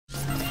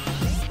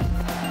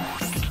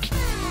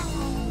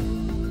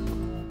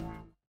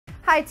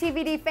Hi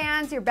TVD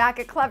fans, you're back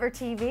at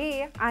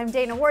ClevverTV. I'm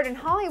Dana Ward in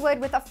Hollywood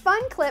with a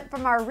fun clip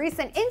from our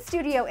recent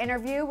in-studio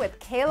interview with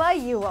Kayla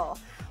Ewell.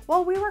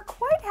 Well, we were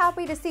quite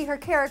happy to see her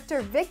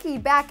character Vicki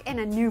back in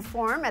a new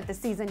form at the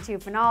season 2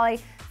 finale,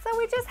 so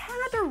we just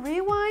had to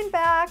rewind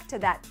back to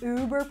that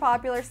uber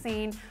popular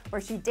scene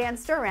where she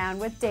danced around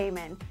with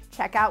Damon.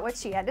 Check out what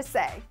she had to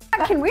say.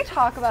 Can we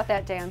talk about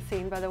that dance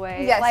scene, by the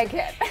way? Yes, like, we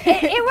can.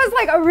 it was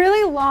like a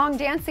really long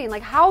dance scene.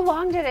 Like, how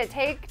long did it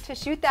take to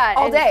shoot that?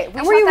 All day.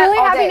 And were you really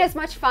having as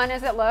much fun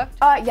as it looked?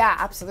 Yeah,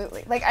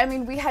 absolutely. Like, I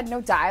mean, we had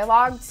no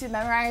dialogue to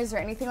memorize or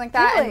anything like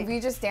that, Really? and we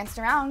just danced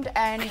around,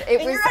 and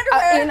it was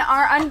in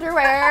our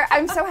underwear.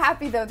 I'm so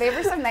happy though. They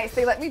were so nice.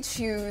 They let me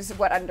choose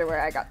what underwear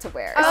I got to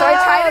wear. Oh, so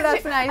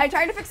that's nice. I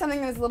tried to pick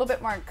something that was a little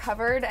bit more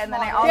covered, and then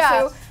I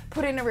also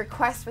put in a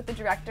request with the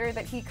director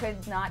that he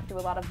could not do a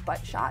lot of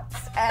butt shots,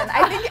 and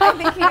I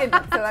think he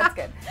didn't, so that's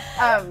good.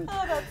 Oh,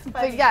 that's funny.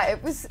 But yeah,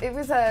 it was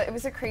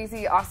a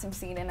crazy, awesome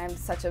scene, and I'm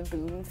such a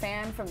Boone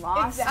fan from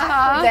Lost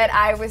that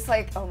I was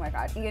like, oh my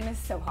god, Ian is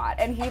so hot,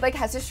 and he like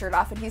has his shirt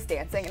off and he's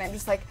dancing, and I'm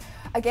just like,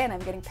 again, I'm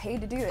getting paid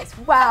to do this.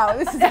 Wow,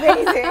 this is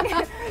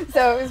amazing.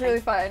 So it was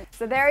really fun.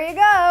 So there you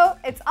go.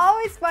 It's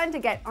always fun to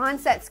get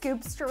on-set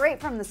scoops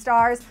straight from the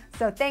stars,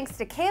 so thanks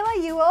to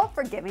Kayla Ewell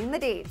for giving the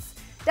deets.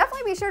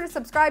 Definitely be sure to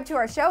subscribe to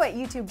our show at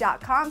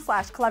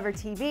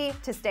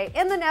youtube.com/ClevverTV to stay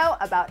in the know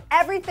about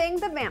everything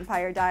The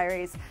Vampire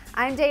Diaries.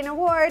 I'm Dana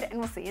Ward, and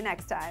we'll see you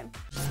next time.